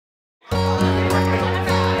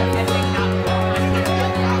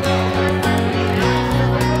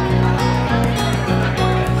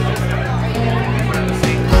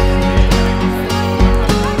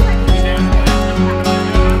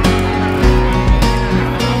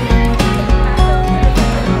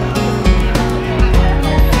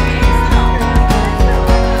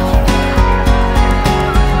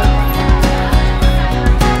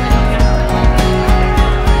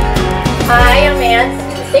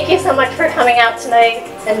so much for coming out tonight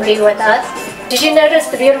and being with us. Did you notice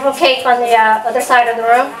the beautiful cake on the other side of the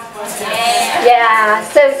room? Yeah.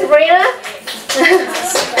 So Sabrina,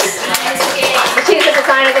 she's the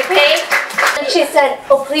designer of the cake. And she said,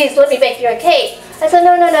 oh, please let me bake you a cake. I said,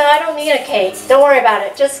 no, I don't need a cake. Don't worry about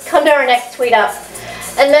it. Just come to our next tweet up.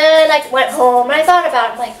 And then I went home and I thought about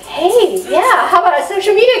it. I'm like, hey, yeah, how about a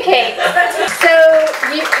social media cake? So,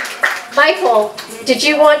 Michael, did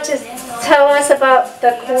you want to tell us about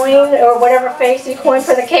the coin or whatever face you coined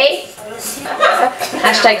for the cake?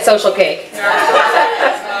 Hashtag social cake.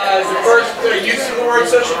 The first use of the word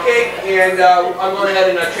social cake, and I'm going ahead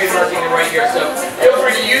and trademarking it right here, so feel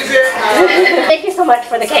free to use it. Thank you so much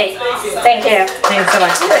for the cake. Thank you. Thanks so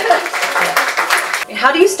much.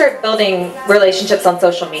 How do you start building relationships on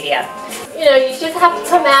social media? You know, you just have to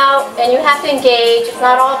come out and you have to engage. It's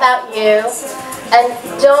not all about you. And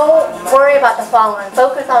don't worry about the following.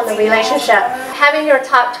 Focus on the relationship. Having your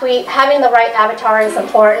top tweet, having the right avatar is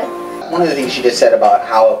important. One of the things you just said about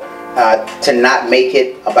how to not make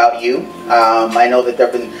it about you. I know that there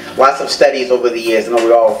have been lots of studies over the years, and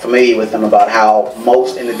we're all familiar with them, about how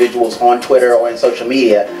most individuals on Twitter or in social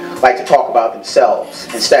media like to talk about themselves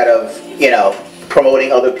instead of,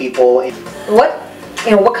 promoting other people.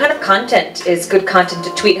 What kind of content is good content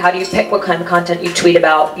to tweet? How do you pick what kind of content you tweet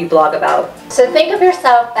about, you blog about? So think of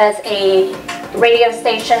yourself as a radio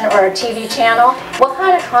station or a TV channel. What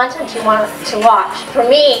kind of content you want to watch? For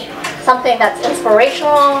me, something that's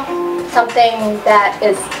inspirational, something that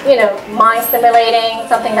is, mind stimulating,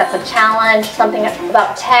 something that's a challenge, something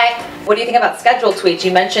about tech. What do you think about scheduled tweets?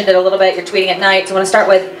 You mentioned it a little bit, you're tweeting at night, so I want to start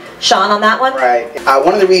with Sean on that one. Right.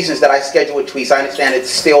 One of the reasons that I schedule tweets, I understand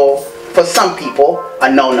it's still, for some people,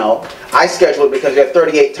 a no-no. I schedule it because there are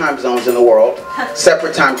 38 time zones in the world,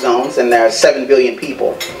 separate time zones, and there are 7 billion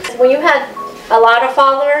people. When you had a lot of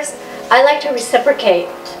followers, I like to reciprocate.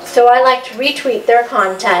 So I like to retweet their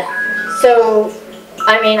content. So,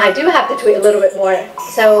 I do have to tweet a little bit more.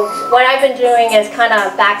 So what I've been doing is kind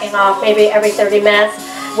of backing off maybe every 30 minutes,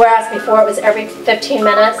 whereas before it was every 15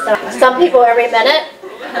 minutes. So some people every minute.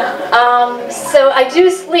 So I do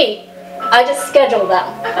sleep. I just schedule them.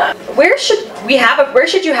 Where should you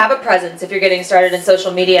have a presence if you're getting started in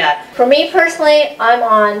social media? For me personally, I'm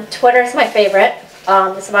on Twitter is my favorite.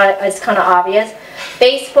 It's kind of obvious.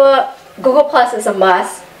 Facebook, Google Plus is a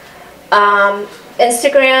must.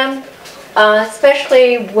 Instagram,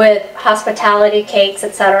 especially with hospitality, cakes,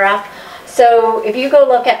 etc. So if you go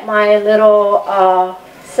look at my little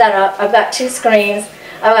setup, I've got 2 screens.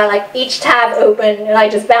 I've got like each tab open and I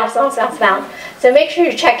just bounce. So make sure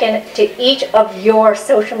you check in to each of your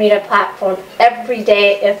social media platforms every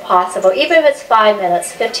day if possible, even if it's 5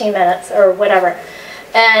 minutes, 15 minutes, or whatever.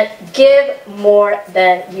 And give more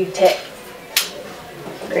than you take.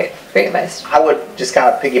 Great advice. I would just kind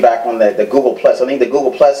of piggyback on the Google Plus. I think the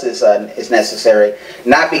Google Plus is necessary,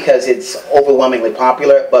 not because it's overwhelmingly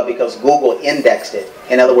popular, but because Google indexed it.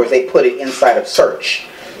 In other words, they put it inside of search.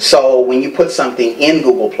 So when you put something in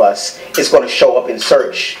Google Plus, it's going to show up in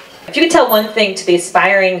search. If you could tell one thing to the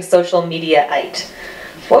aspiring social media-ite,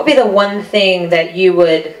 what would be the one thing that you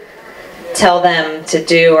would tell them to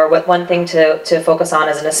do, or what one thing to focus on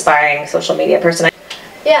as an aspiring social media person?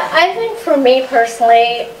 Yeah, I think for me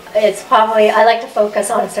personally, it's probably, I like to focus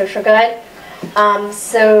on social good.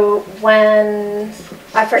 So when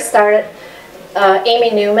I first started,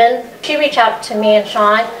 Amy Newman, she reached out to me and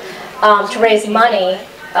Sean to raise money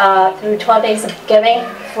through 12 Days of Giving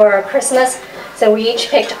for Christmas. So we each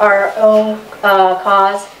picked our own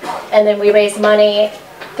cause, and then we raised money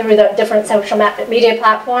through the different social media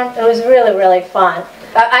platforms. It was really, really fun.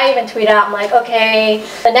 I even tweet out, I'm like, okay,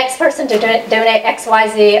 the next person to donate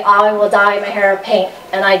XYZ, I will dye my hair pink.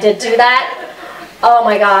 And I did do that. Oh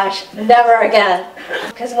my gosh, never again.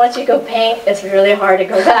 Because once you go pink, it's really hard to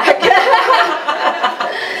go back.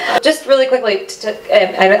 Just really quickly,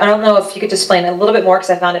 I don't know if you could explain a little bit more, because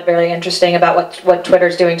I found it very interesting about what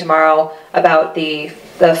Twitter's doing tomorrow about the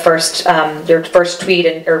first your first tweet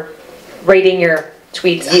or rating your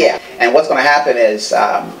tweets. Yeah, and what's going to happen is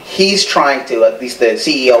he's trying to, at least the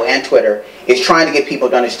CEO and Twitter, is trying to get people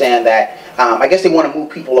to understand that I guess they want to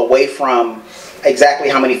move people away from exactly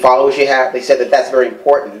how many followers you have. They said that that's very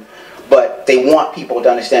important, but they want people to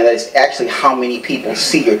understand that it's actually how many people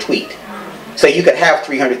see your tweet. So you could have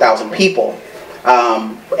 300,000 people,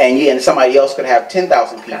 and somebody else could have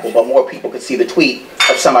 10,000 people, but more people could see the tweet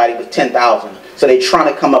of somebody with 10,000. So they're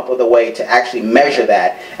trying to come up with a way to actually measure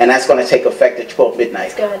that, and that's going to take effect at 12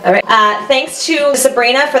 midnight. Good. All right. Thanks to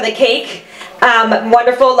Sabrina for the cake.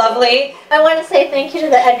 Wonderful, lovely. I want to say thank you to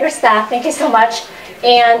the Edgar staff. Thank you so much.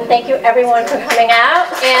 And thank you everyone for coming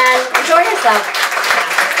out, and enjoy yourself.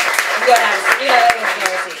 go ahead.